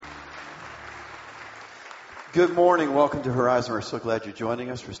Good morning. Welcome to Horizon. We're so glad you're joining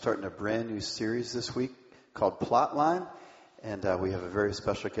us. We're starting a brand new series this week called PLOTLINE. And we have a very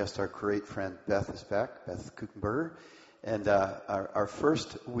special guest. Our great friend Beth is back, Beth Kuchenberger. And our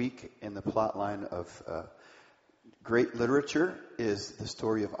first week in the plotline of great literature is the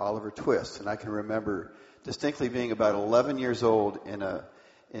story of Oliver Twist. And I can remember distinctly being about 11 years old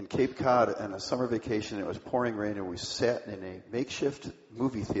in Cape Cod on a summer vacation. It was pouring rain, and we sat in a makeshift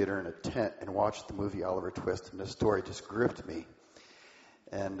movie theater in a tent and watched the movie Oliver Twist. And the story just gripped me.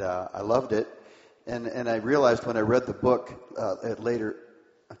 And I loved it. And I realized when I read the book later,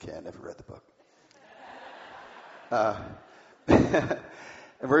 okay, I never read the book. And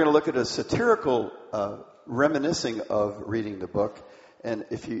we're going to look at a satirical reminiscing of reading the book. And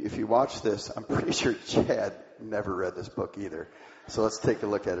if you watch this, I'm pretty sure Chad never read this book either. So let's take a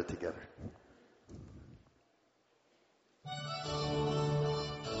look at it together.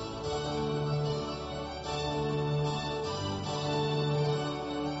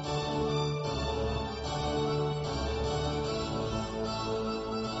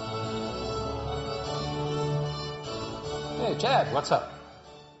 Hey, Chad, what's up?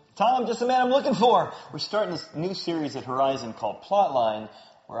 Tom, just the man I'm looking for. We're starting this new series at Horizon called Plotline,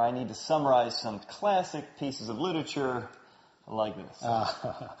 where I need to summarize some classic pieces of literature like this.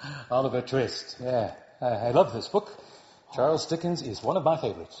 Oliver Twist. Yeah, I love this book. Charles Dickens is one of my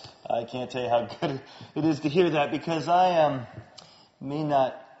favorites. I can't tell you how good it is to hear that, because I may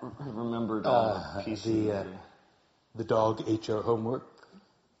not have remembered all the pieces. The dog ate your homework.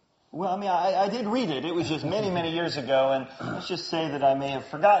 Well, I mean, I did read it. It was just many, many years ago, and let's just say that I may have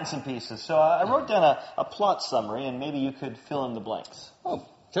forgotten some pieces. So I wrote down a plot summary, and maybe you could fill in the blanks. Oh,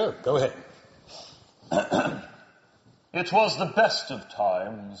 sure. Go ahead. It was the best of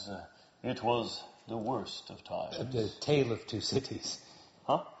times. It was the worst of times. A Tale of Two Cities.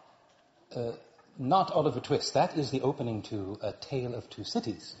 Huh? Not Oliver Twist. That is the opening to A Tale of Two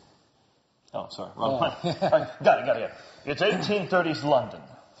Cities. Oh, sorry. Wrong one. Got it. It's 1830s London.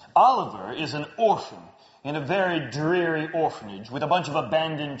 Oliver is an orphan in a very dreary orphanage with a bunch of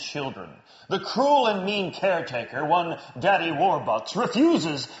abandoned children. The cruel and mean caretaker, one Daddy Warbucks,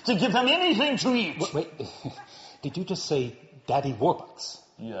 refuses to give them anything to eat. Wait. Did you just say Daddy Warbucks?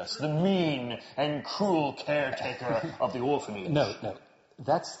 Yes, the mean and cruel caretaker of the orphanage. No.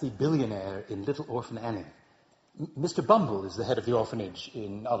 That's the billionaire in Little Orphan Annie. Mr. Bumble is the head of the orphanage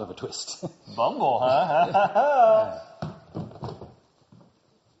in Oliver Twist. Bumble, huh?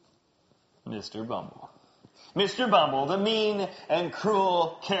 Mr. Bumble. Mr. Bumble, the mean and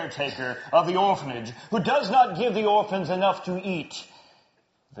cruel caretaker of the orphanage, who does not give the orphans enough to eat.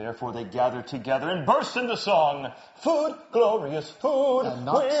 Therefore they gather together and burst into song. Food, glorious food,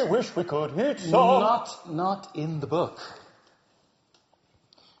 we wish we could eat some. Not in the book.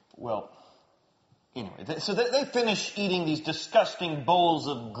 Well, anyway, so they finish eating these disgusting bowls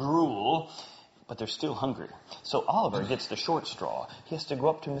of gruel, but they're still hungry. So Oliver gets the short straw. He has to go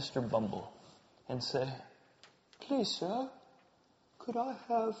up to Mr. Bumble and say, "Please, sir, could I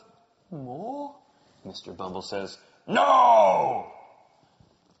have more?" Mr. Bumble says, "No!"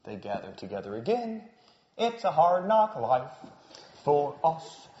 They gather together again. It's a hard knock life for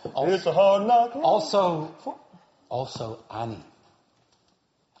us. It's a hard knock life. Also Annie.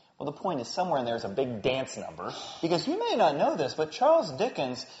 Well, the point is somewhere in there is a big dance number, because you may not know this, but Charles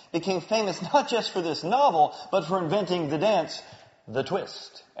Dickens became famous not just for this novel, but for inventing the dance, the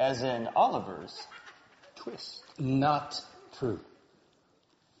twist, as in Oliver's Twist. Not true.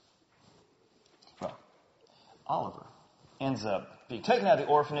 Well, Oliver ends up being taken out of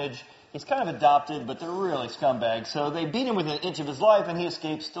the orphanage. He's kind of adopted, but they're really scumbags, so they beat him within an inch of his life, and he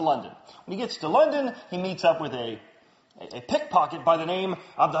escapes to London. When he gets to London, he meets up with a pickpocket by the name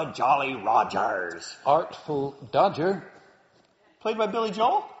of the Jolly Rogers. Artful Dodger. Played by Billy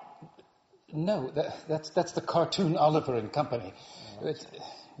Joel? No, that's the cartoon Oliver and Company. It's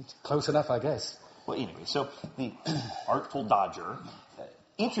close enough, I guess. Well, anyway, so the Artful Dodger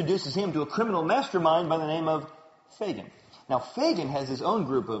introduces him to a criminal mastermind by the name of Fagin. Now, Fagin has his own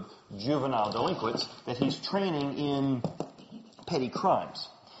group of juvenile delinquents that he's training in petty crimes.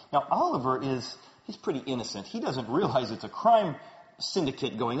 Now, Oliver he's pretty innocent. He doesn't realize it's a crime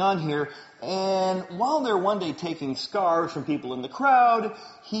syndicate going on here. And while they're one day taking scarves from people in the crowd,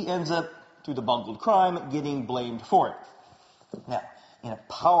 he ends up, through the bungled crime, getting blamed for it. Now, in a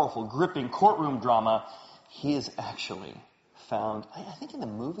powerful, gripping courtroom drama, he is actually found, I think in the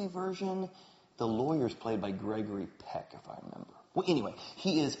movie version, the lawyer's played by Gregory Peck, if I remember. Well, anyway,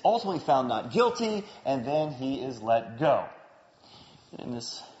 he is ultimately found not guilty, and then he is let go. In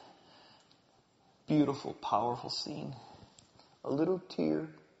this beautiful, powerful scene, a little tear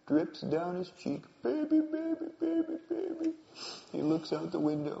drips down his cheek. Baby, baby, baby, baby. He looks out the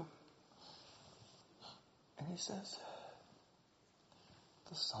window. And he says,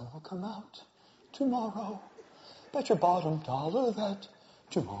 the sun will come out tomorrow. Bet your bottom dollar that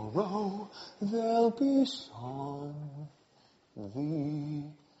tomorrow there'll be sun. The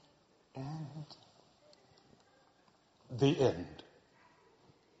end. The end.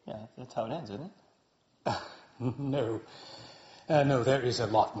 Yeah, that's how it ends, isn't it? No. No, there is a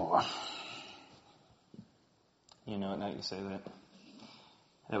lot more. You know, now you say that.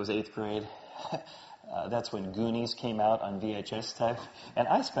 That was 8th grade. That's when Goonies came out on VHS tape. And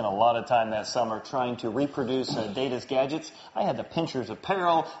I spent a lot of time that summer trying to reproduce Data's gadgets. I had the Pincher's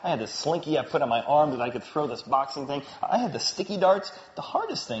apparel. I had the slinky I put on my arm that I could throw this boxing thing. I had the sticky darts. The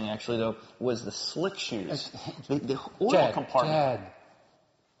hardest thing, actually, though, was the slick shoes. The oil compartment. Chad,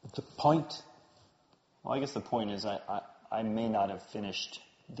 the point? Well, I guess the point is I may not have finished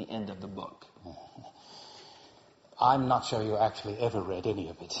the end of the book. I'm not sure you actually ever read any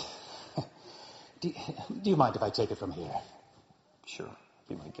of it. Do you mind if I take it from here? Sure,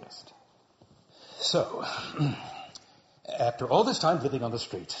 be my guest. So, after all this time living on the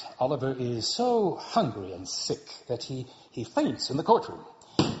street, Oliver is so hungry and sick that he faints in the courtroom.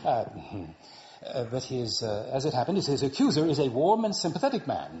 But as it happened, his accuser is a warm and sympathetic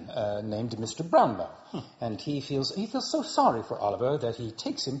man named Mr. Brownlow. And he feels so sorry for Oliver that he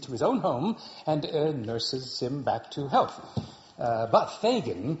takes him to his own home and nurses him back to health. But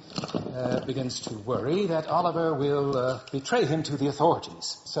Fagin begins to worry that Oliver will betray him to the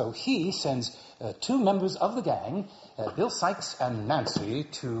authorities. So he sends 2 members of the gang, Bill Sykes and Nancy,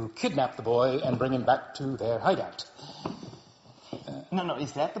 to kidnap the boy and bring him back to their hideout. No,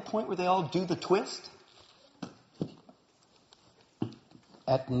 is that the point where they all do the twist?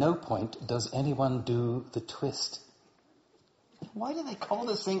 At no point does anyone do the twist. Why do they call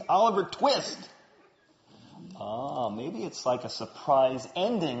this thing Oliver Twist? Maybe it's like a surprise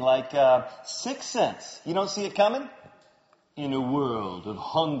ending, like Sixth Sense. You don't see it coming? In a world of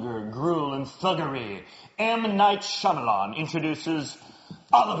hunger, gruel, and thuggery, M. Night Shyamalan introduces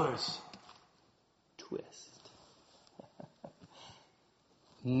Oliver's Twist.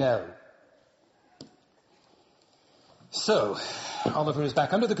 No. So, Oliver is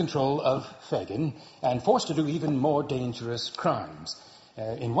back under the control of Fagin and forced to do even more dangerous crimes.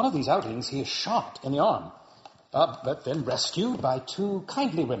 In one of these outings, he is shot in the arm, but then rescued by 2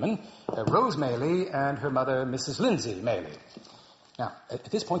 kindly women, Rose Maley and her mother, Mrs. Lindsay Maley. Now, at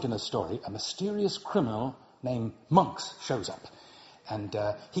this point in the story, a mysterious criminal named Monks shows up, and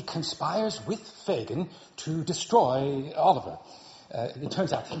he conspires with Fagin to destroy Oliver. It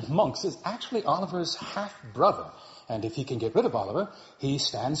turns out Monks is actually Oliver's half-brother, and if he can get rid of Oliver, he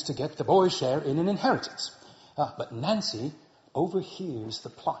stands to get the boy's share in an inheritance. But Nancy overhears the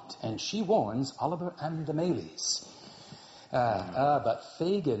plot, and she warns Oliver and the Maleys. But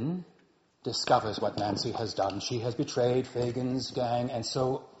Fagin discovers what Nancy has done. She has betrayed Fagin's gang, and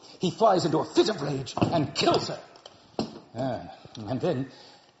so he flies into a fit of rage and kills her. And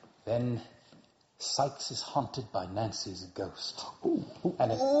then Sykes is haunted by Nancy's ghost.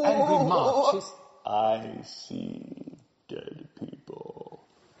 And an angry mob chases... I see dead people.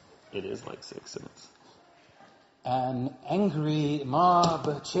 It is like Sixth Sense. An angry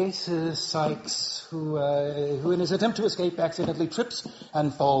mob chases Sykes, who in his attempt to escape accidentally trips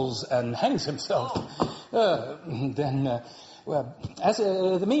and falls and hangs himself. Meanwhile,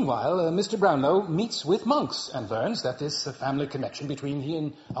 Mr. Brownlow meets with Monks and learns that this family connection between he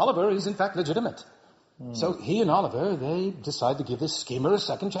and Oliver is in fact legitimate. So he and Oliver, they decide to give this schemer a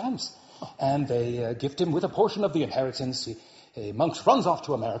second chance. And they gift him with a portion of the inheritance. Monks runs off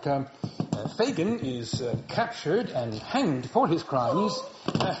to America. Fagin is captured and hanged for his crimes.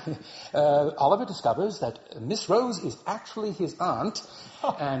 Oliver discovers that Miss Rose is actually his aunt,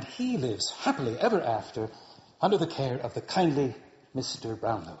 and he lives happily ever after under the care of the kindly Mr.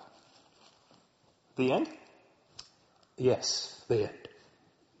 Brownlow. The end? Yes, the end.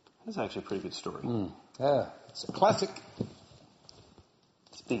 That's actually a pretty good story. It's a classic.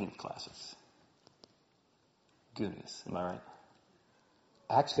 Speaking of classics, Goonies, am I right?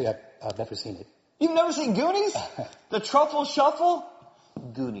 Actually, I've never seen it. You've never seen Goonies? The Truffle Shuffle?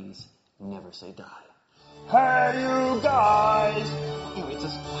 Goonies never say die. Hey, you guys! Anyway, it's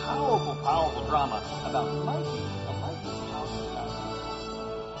this powerful, powerful drama about Mikey, a Mikey's house.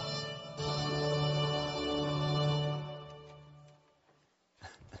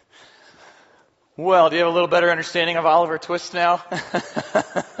 Well, do you have a little better understanding of Oliver Twist now?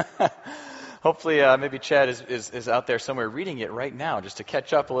 Hopefully, maybe Chad is out there somewhere reading it right now, just to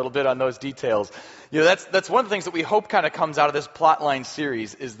catch up a little bit on those details. That's one of the things that we hope kind of comes out of this Plotline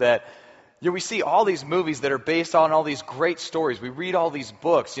series is that we see all these movies that are based on all these great stories. We read all these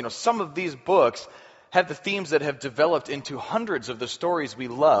books. Some of these books have the themes that have developed into hundreds of the stories we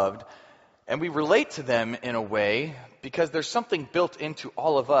loved, and we relate to them in a way because there's something built into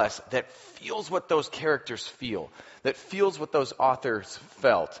all of us that feels what those characters feel, that feels what those authors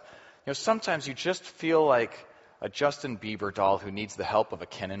felt. Sometimes you just feel like a Justin Bieber doll who needs the help of a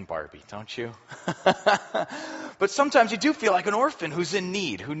Ken and Barbie, don't you? But sometimes you do feel like an orphan who's in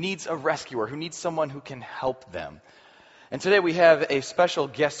need, who needs a rescuer, who needs someone who can help them. And today we have a special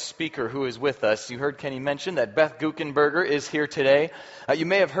guest speaker who is with us. You heard Kenny mention that Beth Guckenberger is here today. You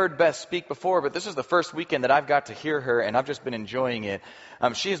may have heard Beth speak before, but this is the first weekend that I've got to hear her, and I've just been enjoying it.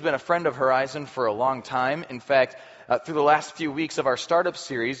 She has been a friend of Horizon for a long time. In fact, through the last few weeks of our startup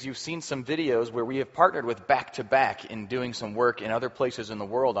series, you've seen some videos where we have partnered with Back to Back in doing some work in other places in the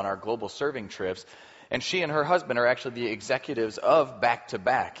world on our global serving trips. And she and her husband are actually the executives of Back to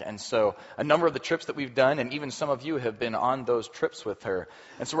Back. And so a number of the trips that we've done, and even some of you have been on those trips with her.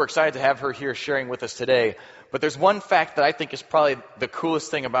 And so we're excited to have her here sharing with us today. But there's one fact that I think is probably the coolest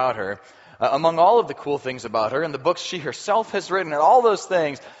thing about her. Among all of the cool things about her and the books she herself has written and all those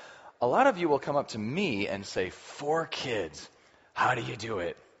things, a lot of you will come up to me and say, 4 kids, how do you do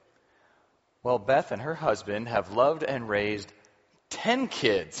it? Well, Beth and her husband have loved and raised 10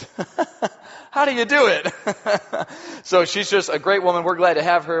 kids. How do you do it? So she's just a great woman. We're glad to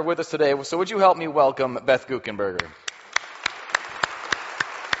have her with us today. So would you help me welcome Beth Guckenberger?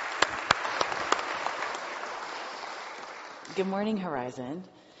 Good morning, Horizon.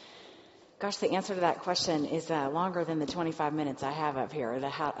 Gosh, the answer to that question is longer than the 25 minutes I have up here.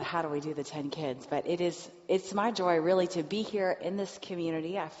 How do we do the 10 kids? But it's my joy really to be here in this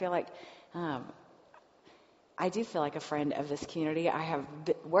community. I feel like I do feel like a friend of this community. I have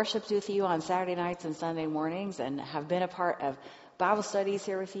worshiped with you on Saturday nights and Sunday mornings and have been a part of Bible studies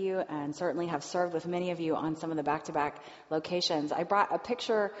here with you and certainly have served with many of you on some of the back-to-back locations. I brought a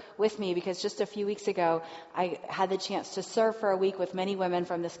picture with me because just a few weeks ago I had the chance to serve for a week with many women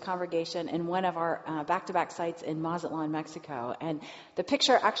from this congregation in one of our back-to-back sites in Mazatlan, Mexico. And the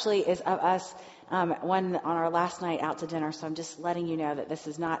picture actually is of us one on our last night out to dinner, so I'm just letting you know that this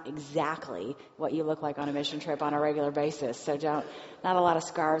is not exactly what you look like on a mission trip on a regular basis. So not a lot of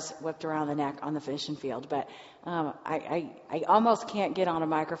scarves whipped around the neck on the mission field. But I almost can't get on a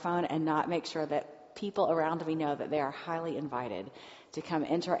microphone and not make sure that people around me know that they are highly invited to come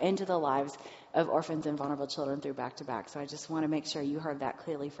enter into the lives of orphans and vulnerable children through Back to Back. So I just want to make sure you heard that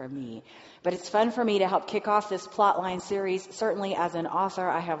clearly from me. But it's fun for me to help kick off this Plotline series. Certainly as an author,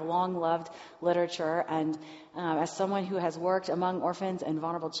 I have long loved literature. And as someone who has worked among orphans and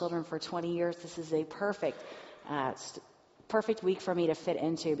vulnerable children for 20 years, this is a perfect week for me to fit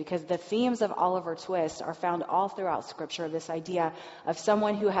into because the themes of Oliver Twist are found all throughout Scripture. This idea of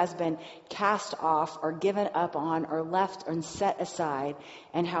someone who has been cast off or given up on or left and set aside,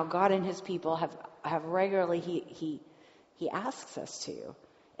 and how God and his people have regularly, he asks us to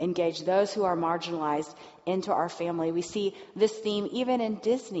engage those who are marginalized into our family. We see this theme even in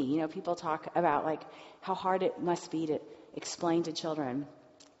Disney. People talk about like how hard it must be to explain to children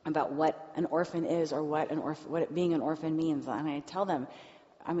about what an orphan is or what being an orphan means. And I tell them,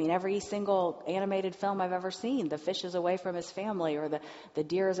 every single animated film I've ever seen, the fish is away from his family or the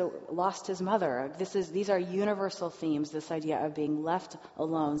deer has lost his mother. These are universal themes, this idea of being left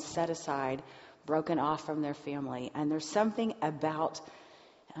alone, set aside, broken off from their family. And there's something about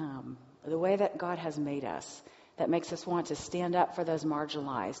the way that God has made us that makes us want to stand up for those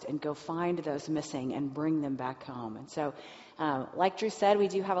marginalized and go find those missing and bring them back home. And so, like Drew said, we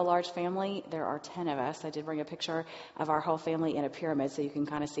do have a large family. There are 10 of us. I did bring a picture of our whole family in a pyramid so you can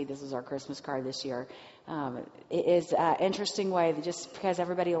kind of see this is our Christmas card this year. It is an interesting way, just because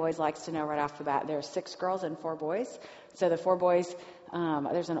everybody always likes to know right off the bat, there are 6 girls and 4 boys. So the 4 boys,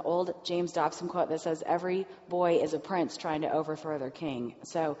 there's an old James Dobson quote that says, every boy is a prince trying to overthrow their king.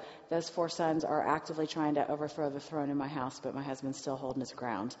 So those 4 sons are actively trying to overthrow the throne in my house, but my husband's still holding his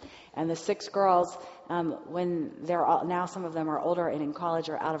ground. And the 6 girls, when they're all, now some of them are older and in college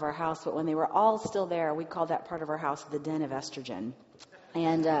or out of our house, but when they were all still there, we called that part of our house the den of estrogen.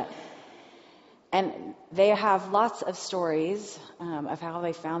 And they have lots of stories of how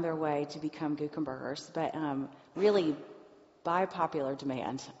they found their way to become Guckenbergers. But really, by popular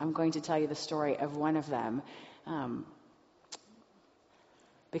demand, I'm going to tell you the story of one of them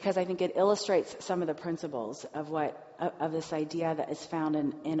because I think it illustrates some of the principles of this idea that is found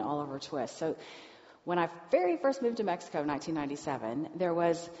in Oliver Twist. So When I very first moved to Mexico in 1997, there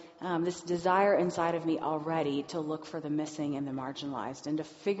was this desire inside of me already to look for the missing and the marginalized and to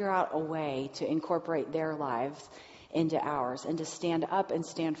figure out a way to incorporate their lives into ours and to stand up and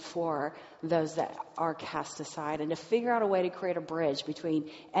stand for those that are cast aside and to figure out a way to create a bridge between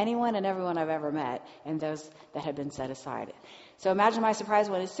anyone and everyone I've ever met and those that had been set aside. So imagine my surprise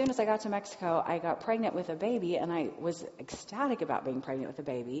when as soon as I got to Mexico, I got pregnant with a baby, and I was ecstatic about being pregnant with a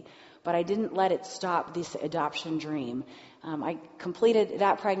baby, but I didn't let it stop this adoption dream. I completed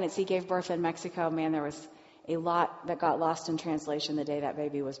that pregnancy, gave birth in Mexico. Man, there was a lot that got lost in translation the day that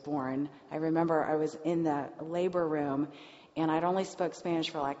baby was born. I remember I was in the labor room, and I'd only spoke Spanish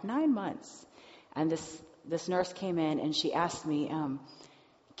for like 9 months. And this nurse came in, and she asked me,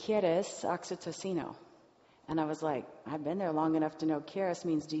 ¿Quieres oxitocino? And I was like, I've been there long enough to know quieres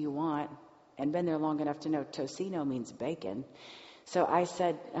means do you want, and been there long enough to know tocino means bacon. So I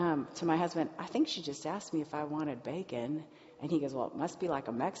said to my husband, I think she just asked me if I wanted bacon. And he goes, well, it must be like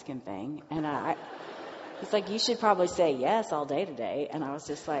a Mexican thing. And he's like, you should probably say yes all day today. And I was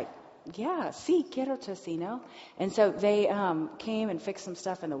just like, yeah, sí, quiero tocino. And so they came and fixed some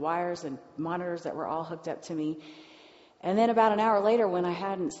stuff in the wires and monitors that were all hooked up to me. And then about an hour later, when I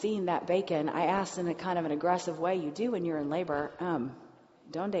hadn't seen that bacon, I asked in a kind of an aggressive way you do when you're in labor,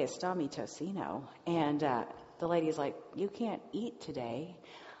 ¿Dónde está mi tocino? And the lady's like, you can't eat today.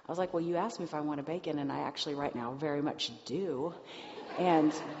 I was like, well, you asked me if I wanted bacon, and I actually right now very much do.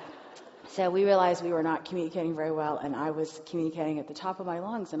 And so we realized we were not communicating very well, and I was communicating at the top of my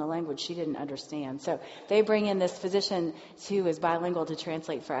lungs in a language she didn't understand. So they bring in this physician who is bilingual to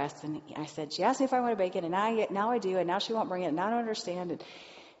translate for us, and I said, she asked me if I wanted bacon, and now I do, and now she won't bring it, and I don't understand. And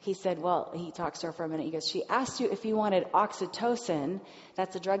he said, well, he talks to her for a minute. He goes, she asked you if you wanted oxytocin.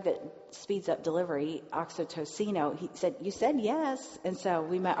 That's a drug that speeds up delivery, oxytocino. He said, you said yes. And so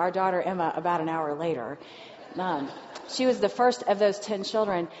we met our daughter, Emma, about an hour later. She was the first of those 10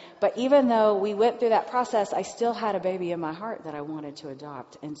 children. But even though we went through that process, I still had a baby in my heart that I wanted to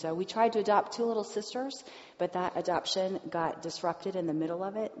adopt. And so we tried to adopt 2 little sisters, but that adoption got disrupted in the middle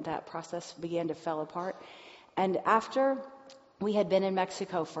of it. That process began to fall apart. And after we had been in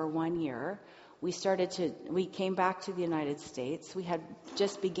Mexico for 1 year, we came back to the United States. We had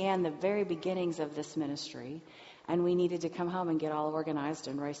just began the very beginnings of this ministry. And we needed to come home and get all organized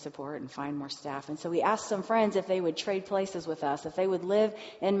and raise support and find more staff. And so we asked some friends if they would trade places with us, if they would live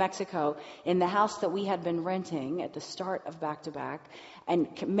in Mexico in the house that we had been renting at the start of Back to Back and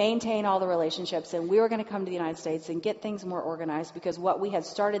maintain all the relationships. And we were going to come to the United States and get things more organized because what we had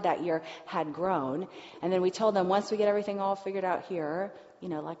started that year had grown. And then we told them once we get everything all figured out here,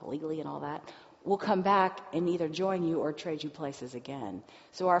 like legally and all that, we'll come back and either join you or trade you places again.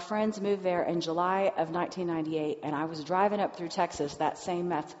 So our friends moved there in July of 1998, and I was driving up through Texas that same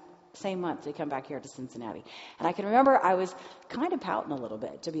month to come back here to Cincinnati. And I can remember I was kind of pouting a little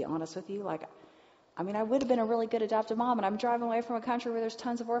bit, to be honest with you. I would have been a really good adoptive mom, and I'm driving away from a country where there's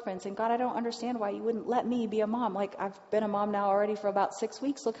tons of orphans, and God, I don't understand why you wouldn't let me be a mom. I've been a mom now already for about 6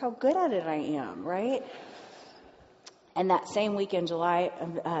 weeks. Look how good at it I am, right? And that same week in July of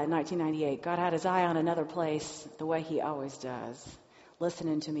 1998, God had his eye on another place, the way he always does,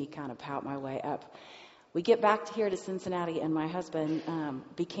 listening to me kind of pout my way up. We get back here to Cincinnati, and my husband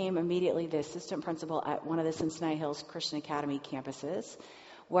became immediately the assistant principal at one of the Cincinnati Hills Christian Academy campuses,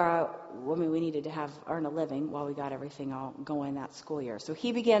 where we needed to earn a living while we got everything all going that school year. So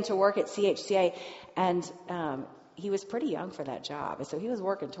he began to work at CHCA, and he was pretty young for that job. And so he was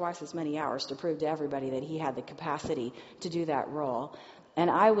working twice as many hours to prove to everybody that he had the capacity to do that role. And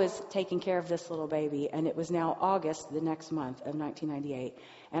I was taking care of this little baby, and it was now August, the next month of 1998.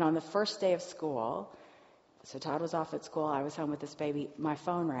 And on the first day of school, so Todd was off at school, I was home with this baby, my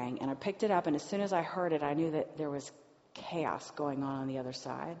phone rang, and I picked it up, and as soon as I heard it, I knew that there was chaos going on the other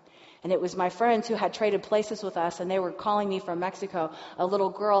side. And it was my friends who had traded places with us, and they were calling me from Mexico. A little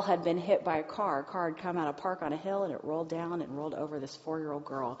girl had been hit by a car. A car had come out of park on a hill, and it rolled down and rolled over this 4-year-old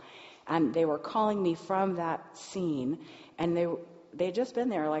girl. And they were calling me from that scene, and they had just been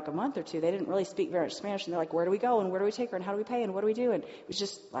there like a month or two. They didn't really speak very much Spanish, and they're like, where do we go, and where do we take her, and how do we pay, and what do we do? And it was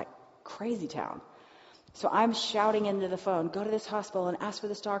just like crazy town. So I'm shouting into the phone, go to this hospital and ask for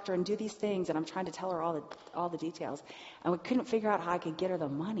this doctor and do these things. And I'm trying to tell her all the details. And we couldn't figure out how I could get her the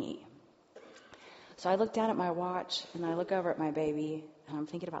money. So I look down at my watch and I look over at my baby and I'm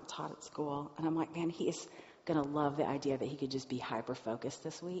thinking about Todd at school. And I'm like, man, he is going to love the idea that he could just be hyper-focused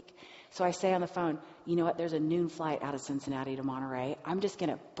this week. So I say on the phone, you know what, there's a noon flight out of Cincinnati to Monterey. I'm just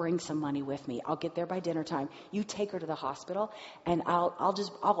going to bring some money with me. I'll get there by dinner time. You take her to the hospital, and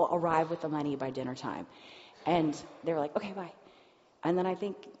I'll arrive with the money by dinner time. And they were like, okay, bye. And then I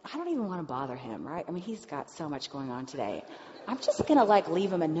think, I don't even want to bother him, right? I mean, he's got so much going on today. I'm just going to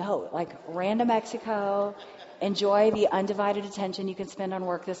leave him a note, random Mexico, enjoy the undivided attention you can spend on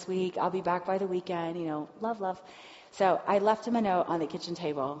work this week. I'll be back by the weekend, love. So I left him a note on the kitchen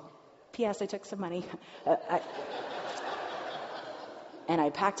table. P.S. I took some money. And I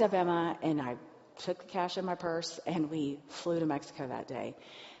packed up Emma and I took the cash in my purse and we flew to Mexico that day.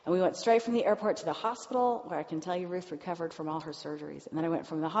 And we went straight from the airport to the hospital, where I can tell you Ruth recovered from all her surgeries. And then I went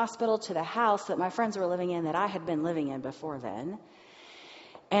from the hospital to the house that my friends were living in that I had been living in before then.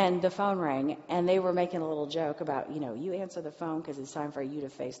 And the phone rang, and they were making a little joke about, you answer the phone because it's time for you to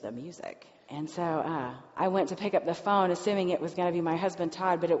face the music. And so I went to pick up the phone, assuming it was going to be my husband,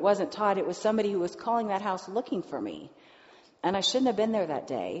 Todd, but it wasn't Todd. It was somebody who was calling that house looking for me. And I shouldn't have been there that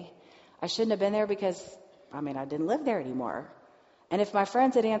day. I shouldn't have been there because, I didn't live there anymore. And if my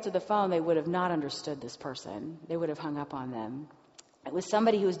friends had answered the phone, they would have not understood this person. They would have hung up on them. It was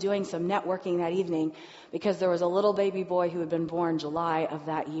somebody who was doing some networking that evening because there was a little baby boy who had been born July of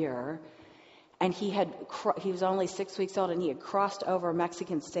that year. And he was only 6 weeks old, and he had crossed over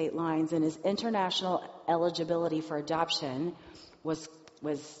Mexican state lines, and his international eligibility for adoption was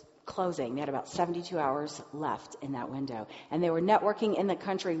closing. They had about 72 hours left in that window. And they were networking in the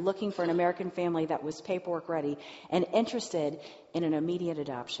country looking for an American family that was paperwork ready and interested in an immediate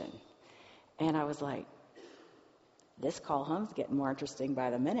adoption. And I was like, this call home's getting more interesting by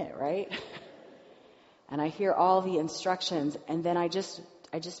the minute, right? And I hear all the instructions, and then I just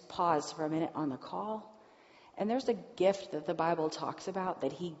paused for a minute on the call. And there's a gift that the Bible talks about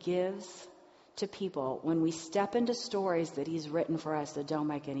that he gives to people when we step into stories that he's written for us that don't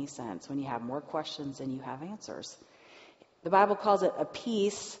make any sense, when you have more questions than you have answers. The Bible calls it a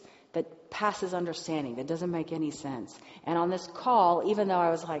peace that passes understanding, that doesn't make any sense. And on this call, even though I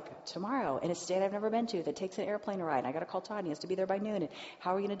was tomorrow, in a state I've never been to, that takes an airplane ride, and I got to call Todd, and he has to be there by noon, and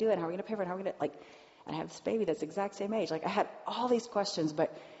how are we going to do it, how are we going to pay for it, how are we going to, and I have this baby that's the exact same age. I had all these questions,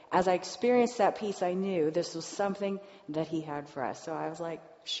 but as I experienced that peace, I knew this was something that he had for us. So I was like,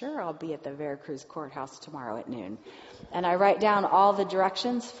 sure, I'll be at the Veracruz courthouse tomorrow at noon. And I write down all the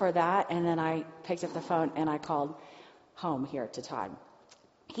directions for that, and then I picked up the phone and I called home here to Todd.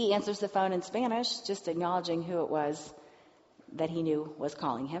 He answers the phone in Spanish, just acknowledging who it was that he knew was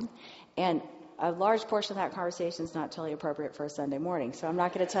calling him. And a large portion of that conversation is not totally appropriate for a Sunday morning, so I'm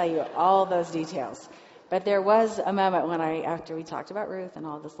not going to tell you all those details. But there was a moment when after we talked about Ruth and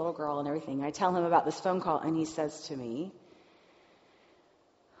all this little girl and everything, I tell him about this phone call, and he says to me,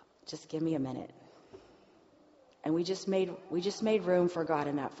 just give me a minute. And we just made room for God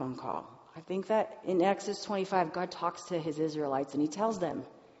in that phone call. I think that in Exodus 25, God talks to his Israelites, and he tells them,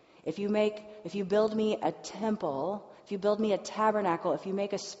 if you build me a temple, if you build me a tabernacle, if you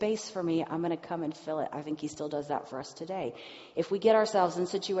make a space for me, I'm going to come and fill it. I think he still does that for us today. If we get ourselves in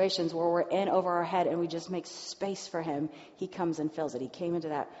situations where we're in over our head and we just make space for him, he comes and fills it. He came into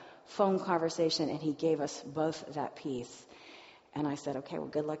that phone conversation and he gave us both that peace. And I said, okay, well,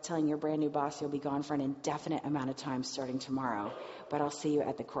 good luck telling your brand new boss you'll be gone for an indefinite amount of time starting tomorrow, but I'll see you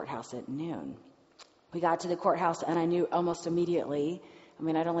at the courthouse at noon. We got to the courthouse and I knew almost immediately,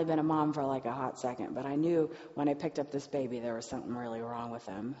 I'd only been a mom for a hot second, but I knew when I picked up this baby there was something really wrong with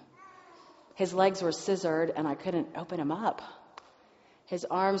him. His legs were scissored and I couldn't open him up. His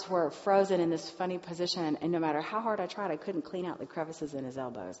arms were frozen in this funny position, and no matter how hard I tried, I couldn't clean out the crevices in his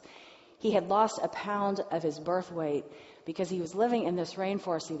elbows. He had lost a pound of his birth weight because he was living in this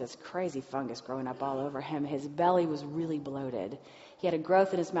rainforest, see this crazy fungus growing up all over him. His belly was really bloated. He had a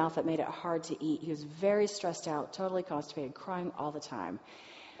growth in his mouth that made it hard to eat. He was very stressed out, totally constipated, crying all the time.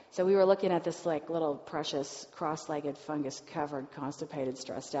 So we were looking at this little precious cross-legged fungus-covered, constipated,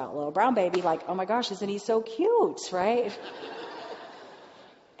 stressed out little brown baby oh my gosh, isn't he so cute, right?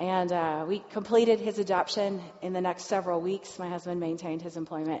 And we completed his adoption in the next several weeks. My husband maintained his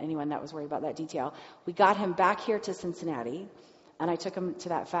employment, anyone that was worried about that detail. We got him back here to Cincinnati, and I took him to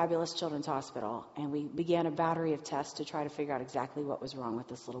that fabulous children's hospital, and we began a battery of tests to try to figure out exactly what was wrong with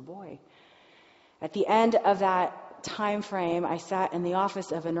this little boy. At the end of that time frame, I sat in the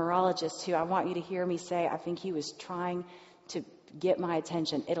office of a neurologist who, I want you to hear me say, I think he was trying to get my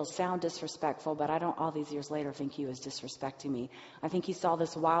attention. It'll sound disrespectful, but I don't all these years later think he was disrespecting me. I think he saw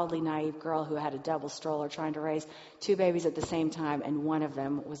this wildly naive girl who had a double stroller trying to raise two babies at the same time, and one of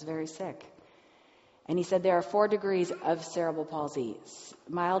them was very sick. And he said there are 4 degrees of cerebral palsy,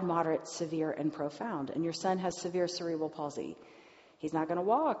 mild, moderate, severe, and profound. And your son has severe cerebral palsy. He's not going to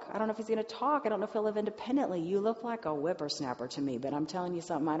walk. I don't know if he's going to talk. I don't know if he'll live independently. You look like a whippersnapper to me, but I'm telling you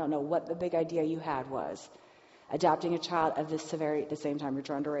something. I don't know what the big idea you had was. Adopting a child of this severity at the same time you're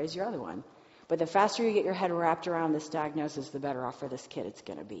trying to raise your other one. But the faster you get your head wrapped around this diagnosis, the better off for this kid it's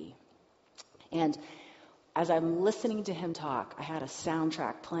going to be. And as I'm listening to him talk, I had a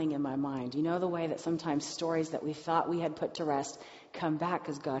soundtrack playing in my mind. You know the way that sometimes stories that we thought we had put to rest come back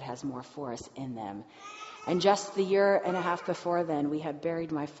because God has more for us in them. And just the year and a half before then, we had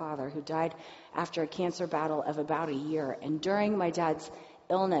buried my father, who died after a cancer battle of about a year. And during my dad's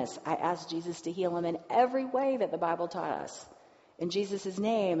illness, I asked Jesus to heal him in every way that the Bible taught us. In Jesus'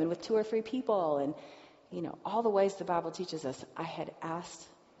 name and with 2 or 3 people and, all the ways the Bible teaches us. I had asked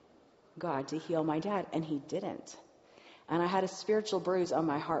God to heal my dad, and he didn't. And I had a spiritual bruise on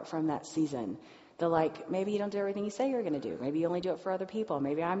my heart from that season. Maybe you don't do everything you say you're going to do. Maybe you only do it for other people.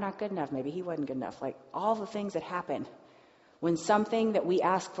 Maybe I'm not good enough. Maybe he wasn't good enough. All the things that happen when something that we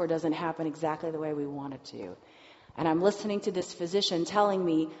ask for doesn't happen exactly the way we want it to. And I'm listening to this physician telling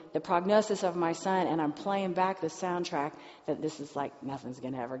me the prognosis of my son, and I'm playing back the soundtrack that this is nothing's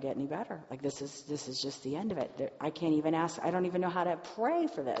going to ever get any better. This is just the end of it. I can't even ask. I don't even know how to pray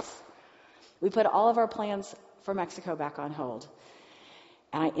for this. We put all of our plans for Mexico back on hold.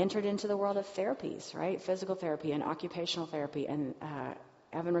 And I entered into the world of therapies, right? Physical therapy and occupational therapy. And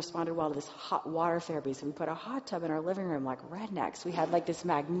Evan responded well to this hot water therapy. So we put a hot tub in our living room like rednecks. We had this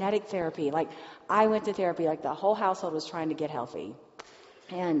magnetic therapy. I went to therapy. The whole household was trying to get healthy.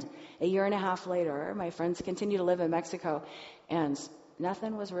 And a year and a half later, my friends continued to live in Mexico. And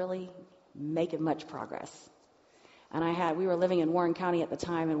nothing was really making much progress. And we were living in Warren County at the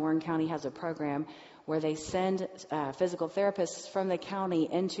time. And Warren County has a program where they send physical therapists from the county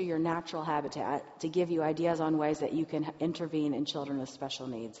into your natural habitat to give you ideas on ways that you can intervene in children with special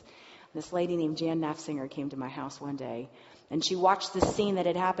needs. This lady named Jan Nafsinger came to my house one day, and she watched this scene that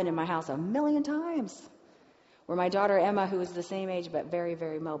had happened in my house 1,000,000 times, where my daughter Emma, who was the same age but very,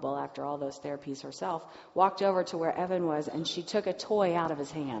 very mobile after all those therapies herself, walked over to where Evan was, and she took a toy out of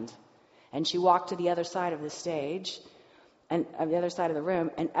his hand. And she walked to the other side of the stage, and the other side of the room,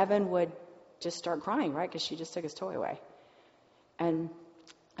 and Evan would just start crying, right? Because she just took his toy away. And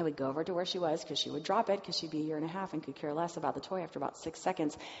I would go over to where she was because she would drop it because she'd be a year and a half and could care less about the toy after about 6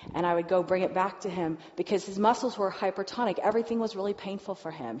 seconds. And I would go bring it back to him because his muscles were hypertonic. Everything was really painful for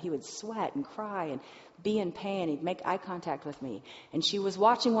him. He would sweat and cry and be in pain. He'd make eye contact with me. And she was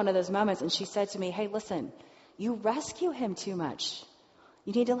watching one of those moments, and she said to me, "Hey, listen, you rescue him too much.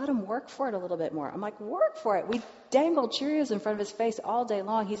 You need to let him work for it a little bit more." I'm like, "Work for it?" We dangled Cheerios in front of his face all day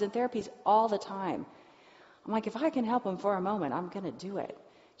long. He's in therapies all the time. I'm like, if I can help him for a moment, I'm going to do it.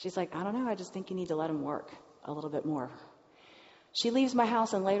 She's like, "I don't know. I just think you need to let him work a little bit more." She leaves my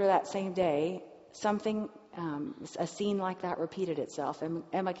house, and later that same day, a scene like that repeated itself. And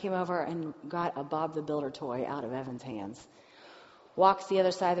Emma came over and got a Bob the Builder toy out of Evan's hands, walks the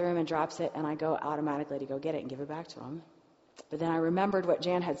other side of the room and drops it, and I go automatically to go get it and give it back to him. But then I remembered what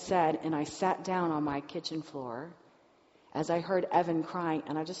Jan had said, and I sat down on my kitchen floor as I heard Evan crying,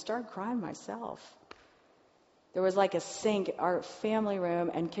 and I just started crying myself. There was a sink. Our family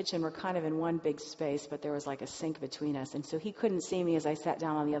room and kitchen were kind of in one big space, but there was a sink between us. And so he couldn't see me as I sat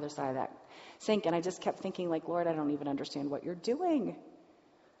down on the other side of that sink, and I just kept thinking, Lord, I don't even understand what you're doing.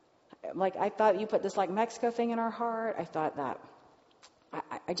 I thought you put this Mexico thing in our heart. I thought that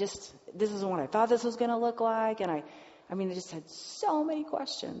this isn't what I thought this was going to look like, and I just had so many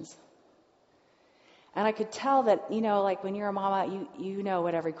questions. And I could tell that, when you're a mama, you know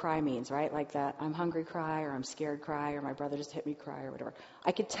what every cry means, right? That I'm hungry cry, or I'm scared cry, or my brother just hit me cry, or whatever.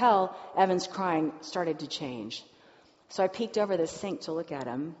 I could tell Evan's crying started to change. So I peeked over the sink to look at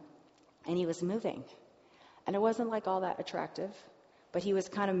him, and he was moving. And it wasn't all that attractive, but he was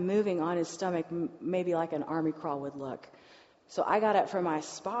kind of moving on his stomach, maybe like an army crawl would look. So I got up from my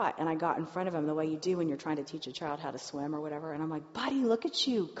spot, and I got in front of him the way you do when you're trying to teach a child how to swim or whatever. And I'm like, "Buddy, look at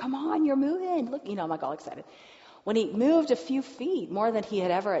you. Come on, you're moving. Look," I'm all excited. When he moved a few feet, more than he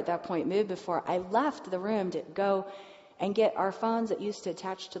had ever at that point moved before, I left the room to go and get our phones that used to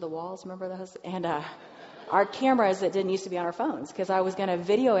attach to the walls. Remember those? And our cameras that didn't used to be on our phones, because I was going to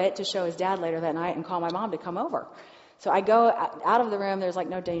video it to show his dad later that night and call my mom to come over. So I go out of the room. There's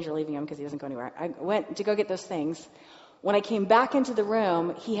no danger leaving him because he doesn't go anywhere. I went to go get those things. When I came back into the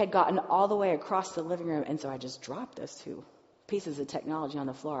room, he had gotten all the way across the living room, and so I just dropped those 2 pieces of technology on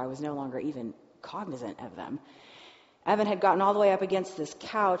the floor. I was no longer even cognizant of them. Evan had gotten all the way up against this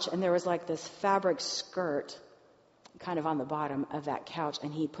couch, and there was this fabric skirt kind of on the bottom of that couch,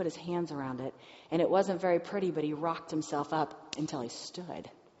 and he put his hands around it, and it wasn't very pretty, but he rocked himself up until he stood.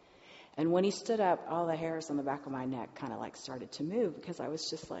 And when he stood up, all the hairs on the back of my neck kind of started to move, because I was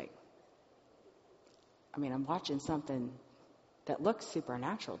just I'm watching something that looks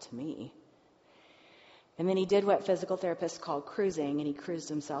supernatural to me. And then he did what physical therapists call cruising, and he cruised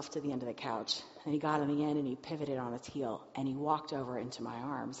himself to the end of the couch. And he got on the end, and he pivoted on his heel, and he walked over into my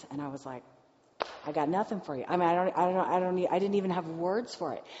arms. And I was like, I got nothing for you. I mean, I didn't even have words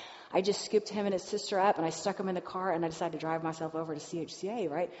for it. I just scooped him and his sister up, and I stuck them in the car, and I decided to drive myself over to CHCA,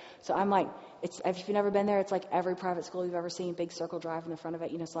 right? So I'm like, if you've never been there, it's like every private school you've ever seen, big circle drive in the front of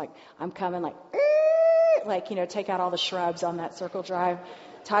it. It's like, I'm coming like, take out all the shrubs on that circle drive.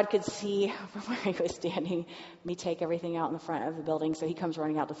 Todd could see from where he was standing me take everything out in the front of the building, so he comes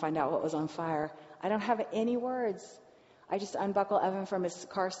running out to find out what was on fire. I don't have any words. I just unbuckle Evan from his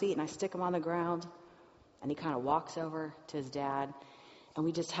car seat, and I stick him on the ground, and he kind of walks over to his dad, and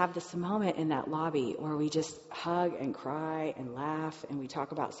we just have this moment in that lobby where we just hug and cry and laugh, and we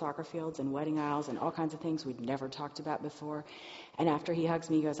talk about soccer fields and wedding aisles and all kinds of things we'd never talked about before. And after he hugs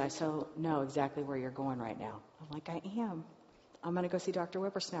me, he goes, I so know exactly where you're going right now. I'm like, I am. I'm going to go see Dr.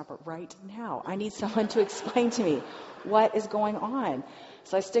 Whippersnapper right now. I need someone to explain to me what is going on.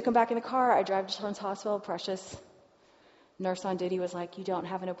 So I stick him back in the car. I drive to Children's Hospital. Precious nurse on duty was like, you don't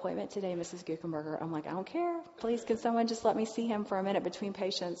have an appointment today, Mrs. Guckenberger. I'm like, I don't care. Please, can someone just let me see him for a minute between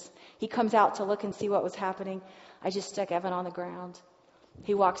patients? He comes out to look and see what was happening. I just stuck Evan on the ground.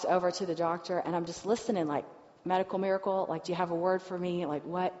 He walks over to the doctor, and I'm just listening like, medical miracle? Like, do you have a word for me? Like,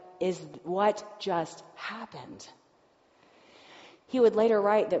 what just happened? He would later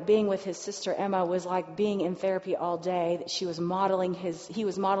write that being with his sister Emma was like being in therapy all day, that he was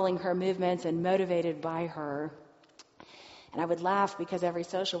modeling her movements and motivated by her. And I would laugh because every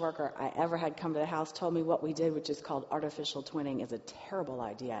social worker I ever had come to the house told me what we did, which is called artificial twinning, is a terrible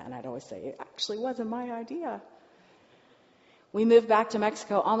idea. And I'd always say, it actually wasn't my idea. We moved back to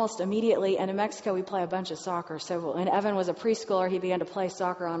Mexico almost immediately, and in Mexico we play a bunch of soccer. So when Evan was a preschooler, he began to play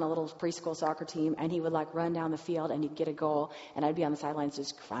soccer on a little preschool soccer team, and he would like run down the field and he'd get a goal, and I'd be on the sidelines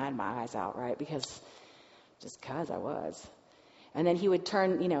just crying my eyes out, right? Because I was. And then he would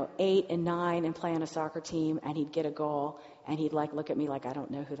turn, 8 and 9 and play on a soccer team, and he'd get a goal, and he'd like look at me like, I don't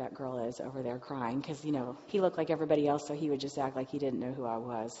know who that girl is over there crying, because, he looked like everybody else, so he would just act like he didn't know who I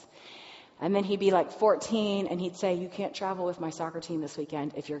was. And then he'd be like 14, and he'd say, you can't travel with my soccer team this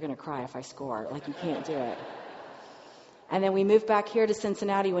weekend if you're going to cry if I score. Like, you can't do it. And then we moved back here to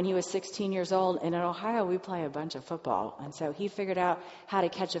Cincinnati when he was 16 years old, and in Ohio we play a bunch of football. And so he figured out how to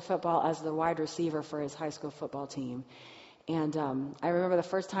catch a football as the wide receiver for his high school football team. And I remember the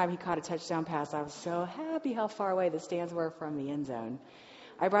first time he caught a touchdown pass, I was so happy how far away the stands were from the end zone.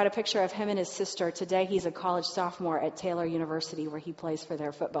 I brought a picture of him and his sister. Today he's a college sophomore at Taylor University where he plays for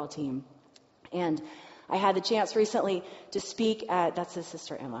their football team. And I had the chance recently to speak at, that's his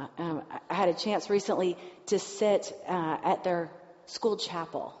sister Emma, I had a chance recently to sit at their school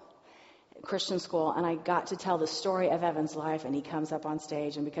chapel, Christian school, and I got to tell the story of Evan's life, and he comes up on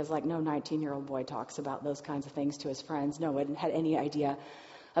stage, and because like no 19-year-old boy talks about those kinds of things to his friends, no one had any idea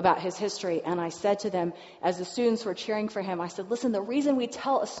about his history. And I said to them, as the students were cheering for him, I said, listen, the reason we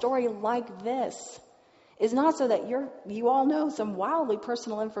tell a story like this is not so that you all know some wildly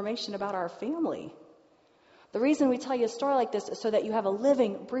personal information about our family. The reason we tell you a story like this is so that you have a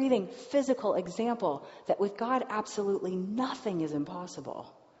living, breathing, physical example that with God absolutely nothing is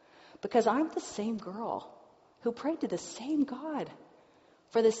impossible. Because I'm the same girl who prayed to the same God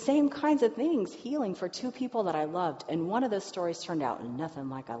for the same kinds of things, healing for 2 people that I loved. And one of those stories turned out nothing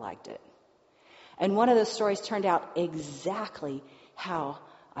like I liked it. And one of those stories turned out exactly how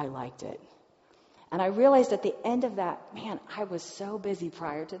I liked it. And I realized at the end of that, man, I was so busy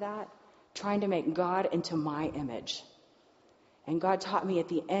prior to that, trying to make God into my image. And God taught me at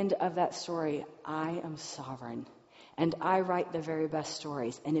the end of that story, I am sovereign. And I write the very best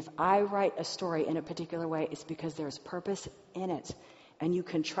stories. And if I write a story in a particular way, it's because there's purpose in it. And you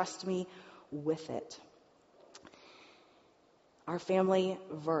can trust me with it. Our family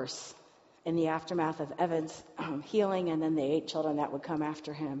verse in the aftermath of Evan's healing and then the 8 children that would come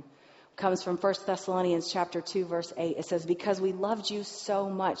after him comes from 1 Thessalonians chapter 2, verse 8. It says, because we loved you so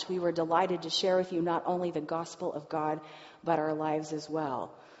much, we were delighted to share with you not only the gospel of God, but our lives as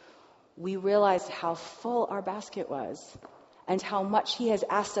well. We realized how full our basket was and how much he has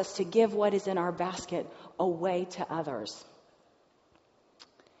asked us to give what is in our basket away to others.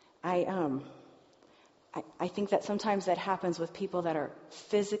 I think that sometimes that happens with people that are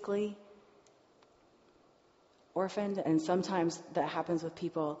physically orphaned, and sometimes that happens with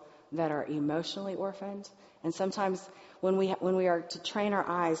people that are emotionally orphaned. And sometimes when we are to train our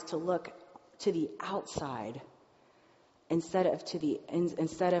eyes to look to the outside instead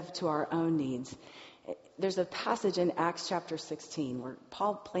of to our own needs. There's a passage in Acts chapter 16 where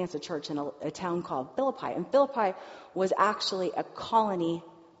Paul plants a church in a town called Philippi. And Philippi was actually a colony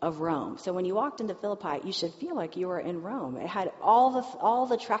of Rome. So when you walked into Philippi, you should feel like you were in Rome. It had all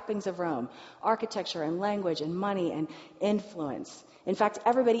the trappings of Rome, architecture and language and money and influence. In fact,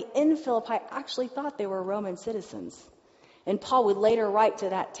 everybody in Philippi actually thought they were Roman citizens. And Paul would later write to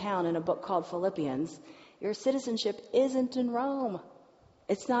that town in a book called Philippians, your citizenship isn't in Rome.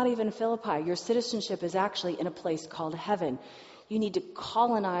 It's not even Philippi. Your citizenship is actually in a place called heaven. You need to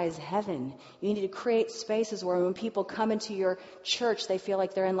colonize heaven. You need to create spaces where when people come into your church, they feel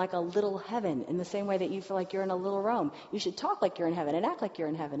like they're in like a little heaven, in the same way that you feel like you're in a little Rome. You should talk like you're in heaven and act like you're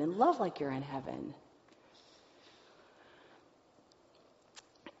in heaven and love like you're in heaven.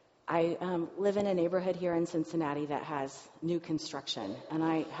 I live in a neighborhood here in Cincinnati that has new construction. And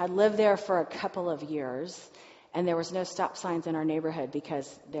I had lived there for a couple of years. And there was no stop signs in our neighborhood because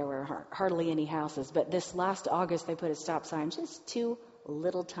there were hardly any houses. But this last August, they put a stop sign just 2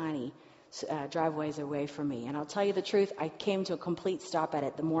 little tiny driveways away from me. And I'll tell you the truth, I came to a complete stop at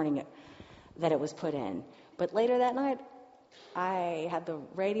it the morning that it was put in. But later that night, I had the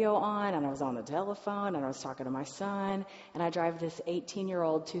radio on, and I was on the telephone, and I was talking to my son. And I drive this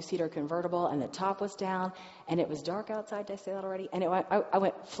 18-year-old 2-seater convertible, and the top was down, and it was dark outside. Did I say that already? And I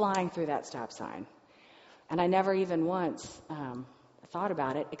went flying through that stop sign. And I never even once thought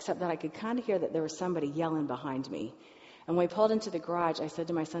about it, except that I could kind of hear that there was somebody yelling behind me. And when we pulled into the garage, I said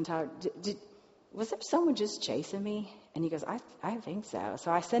to my son, Tyler, was there someone just chasing me? And he goes, I think so.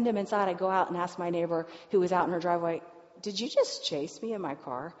 So I send him inside. I go out and ask my neighbor who was out in her driveway, did you just chase me in my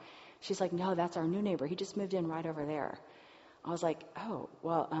car? She's like, no, that's our new neighbor. He just moved in right over there. I was like, oh,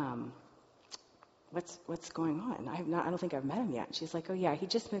 well, what's going on? I don't think I've met him yet. She's like, oh, yeah, he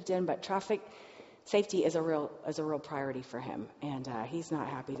just moved in, but traffic safety is a real priority for him, and he's not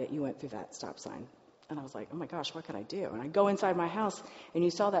happy that you went through that stop sign. And I was like, oh my gosh, what can I do? And I go inside my house, and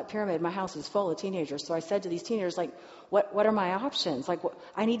you saw that pyramid. My house is full of teenagers. So I said to these teenagers, like, what are my options? Like,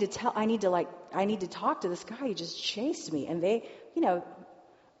 I need to talk to this guy who just chased me. And they,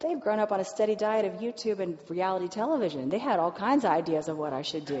 they've grown up on a steady diet of YouTube and reality television. They had all kinds of ideas of what I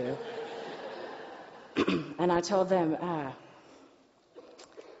should do. And I told them,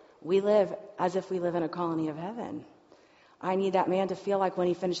 we live as if we live in a colony of heaven. I need that man to feel like when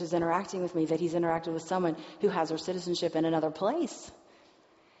he finishes interacting with me that he's interacted with someone who has their citizenship in another place.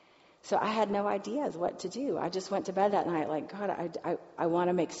 So I had no ideas what to do. I just went to bed that night like, God, I want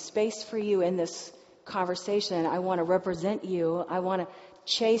to make space for you in this conversation. I want to represent you. I want to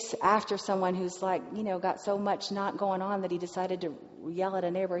chase after someone who's like, got so much not going on that he decided to yell at a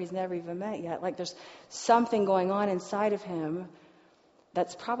neighbor he's never even met yet. Like there's something going on inside of him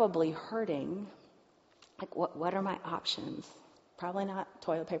that's probably hurting. Like, what are my options? Probably not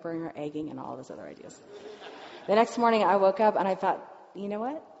toilet papering or egging and all those other ideas. The next morning I woke up and I thought, you know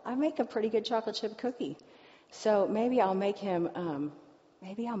what? I make a pretty good chocolate chip cookie. So maybe I'll make him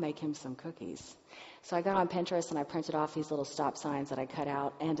some cookies. So I got on Pinterest and I printed off these little stop signs that I cut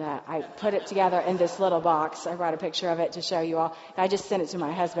out, and I put it together in this little box. I brought a picture of it to show you all. I just sent it to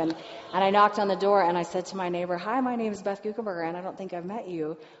my husband, and I knocked on the door and I said to my neighbor, hi, my name is Beth Guckenberger, and I don't think I've met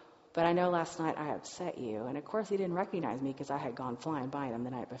you, but I know last night I upset you. And of course he didn't recognize me because I had gone flying by him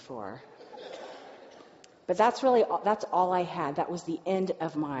the night before. But that's all I had. That was the end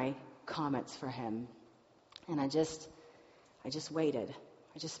of my comments for him. And I just waited.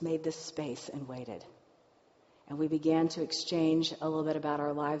 I just made this space and waited. And we began to exchange a little bit about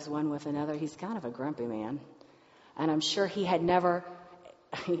our lives one with another. He's kind of a grumpy man. And I'm sure he had never,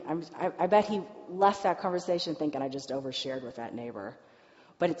 I bet he left that conversation thinking I just overshared with that neighbor.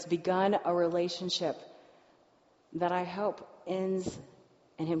 But it's begun a relationship that I hope ends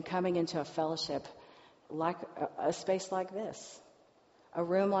in him coming into a fellowship like a space like this. A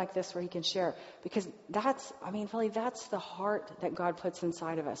room like this where he can share. Because that's the heart that God puts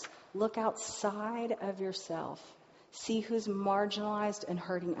inside of us. Look outside of yourself. See who's marginalized and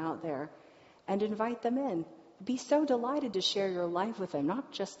hurting out there. And invite them in. Be so delighted to share your life with them.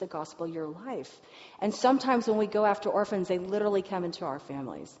 Not just the gospel, your life. And sometimes when we go after orphans, they literally come into our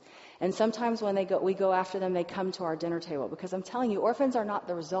families. And sometimes when we go after them, they come to our dinner table. Because I'm telling you, orphans are not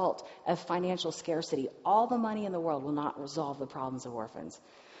the result of financial scarcity. All the money in the world will not resolve the problems of orphans.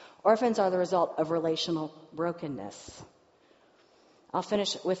 Orphans are the result of relational brokenness. I'll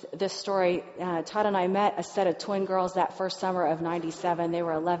finish with this story. Todd and I met a set of twin girls that first summer of '97. They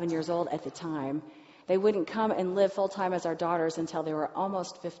were 11 years old at the time. They wouldn't come and live full-time as our daughters until they were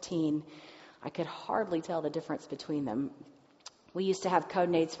almost 15. I could hardly tell the difference between them. We used to have code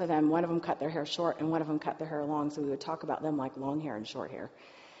names for them. One of them cut their hair short and one of them cut their hair long, so we would talk about them like long hair and short hair.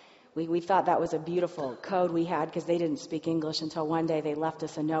 We thought that was a beautiful code we had because they didn't speak English until one day they left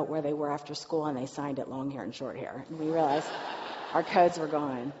us a note where they were after school and they signed it long hair and short hair. And we realized Our codes were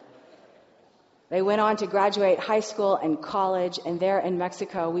gone. They went on to graduate high school and college, and there in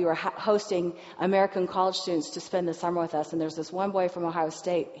Mexico, we were hosting American college students to spend the summer with us. And there's this one boy from Ohio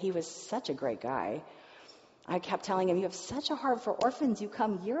State. He was such a great guy. I kept telling him, you have such a heart for orphans. You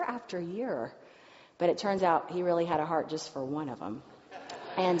come year after year. But it turns out he really had a heart just for one of them.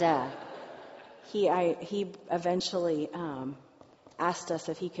 And he eventually asked us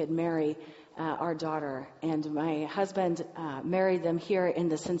if he could marry our daughter, and my husband married them here in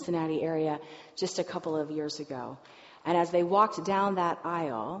the Cincinnati area just a couple of years ago. And as they walked down that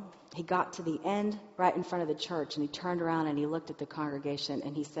aisle, he got to the end right in front of the church, and he turned around and he looked at the congregation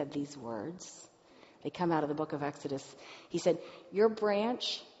and he said these words. They come out of the book of Exodus. He said, "Your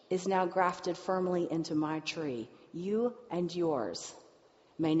branch is now grafted firmly into my tree. You and yours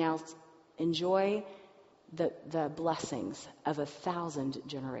may now enjoy the blessings of 1,000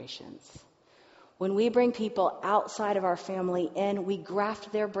 generations." When we bring people outside of our family in, we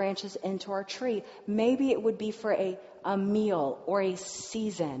graft their branches into our tree. Maybe it would be for a meal or a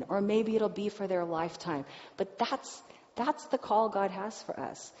season, or maybe it'll be for their lifetime. But that's the call God has for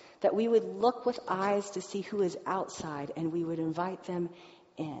us, that we would look with eyes to see who is outside and we would invite them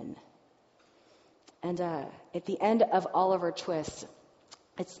in. And at the end of Oliver Twist,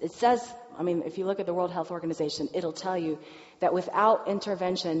 it says, if you look at the World Health Organization, it'll tell you that without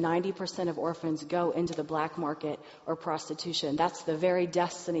intervention, 90% of orphans go into the black market or prostitution. That's the very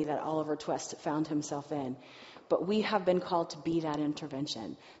destiny that Oliver Twist found himself in. But we have been called to be that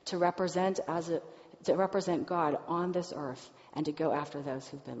intervention, to represent God on this earth and to go after those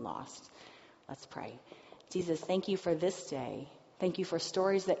who've been lost. Let's pray. Jesus, thank you for this day. Thank you for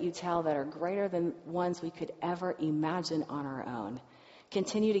stories that you tell that are greater than ones we could ever imagine on our own.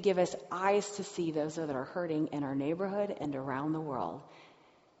 Continue to give us eyes to see those that are hurting in our neighborhood and around the world,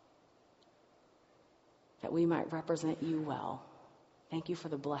 that we might represent you well. Thank you for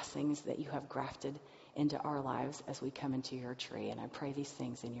the blessings that you have grafted into our lives as we come into your tree. And I pray these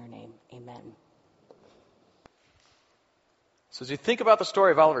things in your name. Amen. So as you think about the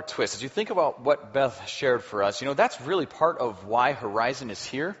story of Oliver Twist, as you think about what Beth shared for us, that's really part of why Horizon is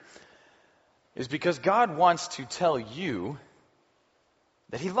here, is because God wants to tell you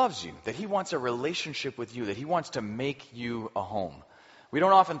that he loves you, that he wants a relationship with you, that he wants to make you a home. We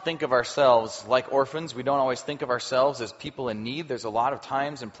don't often think of ourselves like orphans. We don't always think of ourselves as people in need. There's a lot of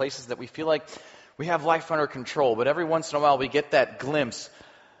times and places that we feel like we have life under control, but every once in a while we get that glimpse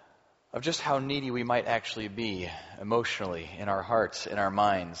of just how needy we might actually be emotionally, in our hearts, in our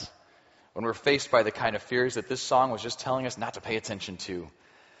minds, when we're faced by the kind of fears that this song was just telling us not to pay attention to.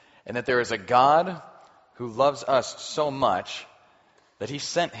 And that there is a God who loves us so much that he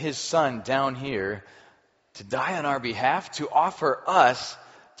sent his son down here to die on our behalf, to offer us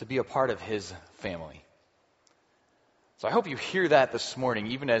to be a part of his family. So I hope you hear that this morning,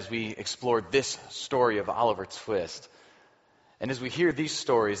 even as we explore this story of Oliver Twist. And as we hear these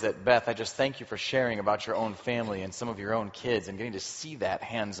stories that, Beth, I just thank you for sharing about your own family and some of your own kids and getting to see that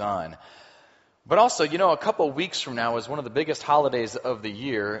hands-on. But also, a couple of weeks from now is one of the biggest holidays of the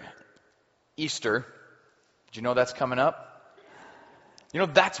year, Easter. Did you know that's coming up?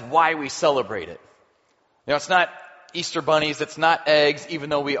 That's why we celebrate it. It's not Easter bunnies, it's not eggs, even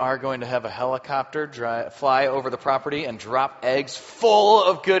though we are going to have a helicopter fly over the property and drop eggs full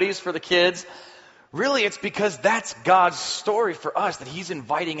of goodies for the kids. Really, it's because that's God's story for us that he's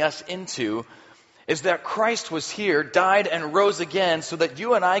inviting us into, is that Christ was here, died, and rose again so that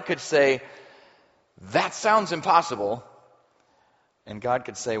you and I could say, that sounds impossible. And God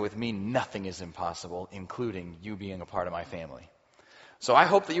could say, with me, nothing is impossible, including you being a part of my family. So I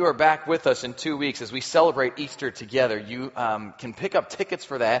hope that you are back with us in 2 weeks as we celebrate Easter together. You can pick up tickets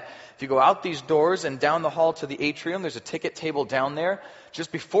for that. If you go out these doors and down the hall to the atrium, there's a ticket table down there.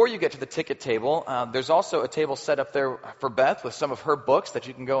 Just before you get to the ticket table, there's also a table set up there for Beth with some of her books that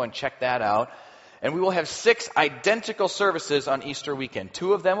you can go and check that out. And we will have 6 identical services on Easter weekend.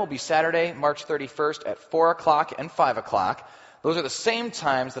 2 of them will be Saturday, March 31st at 4 o'clock and 5 o'clock. Those are the same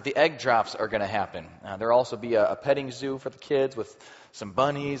times that the egg drops are going to happen. There will also be a petting zoo for the kids with some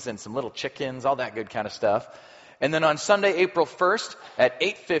bunnies and some little chickens, all that good kind of stuff. And then on Sunday, April 1st at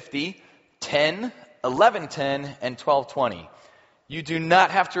 8:50, 10, 11:10, and 12:20. You do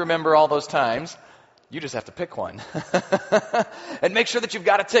not have to remember all those times. You just have to pick one. And make sure that you've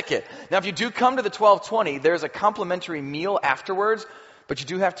got a ticket. Now, if you do come to the 12:20, there's a complimentary meal afterwards, but you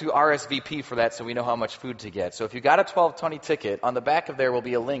do have to RSVP for that so we know how much food to get. So if you got a 12:20 ticket, on the back of there will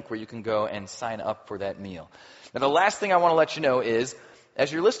be a link where you can go and sign up for that meal. Now, the last thing I want to let you know is,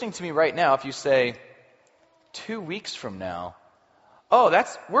 as you're listening to me right now, if you say, 2 weeks from now,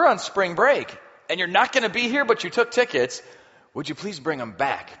 we're on spring break, and you're not going to be here, but you took tickets, would you please bring them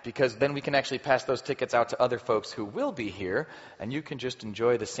back? Because then we can actually pass those tickets out to other folks who will be here, and you can just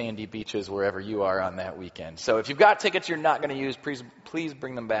enjoy the sandy beaches wherever you are on that weekend. So if you've got tickets you're not going to use, please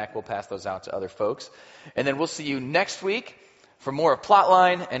bring them back. We'll pass those out to other folks. And then we'll see you next week for more of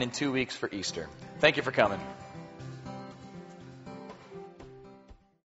Plotline, and in 2 weeks for Easter. Thank you for coming.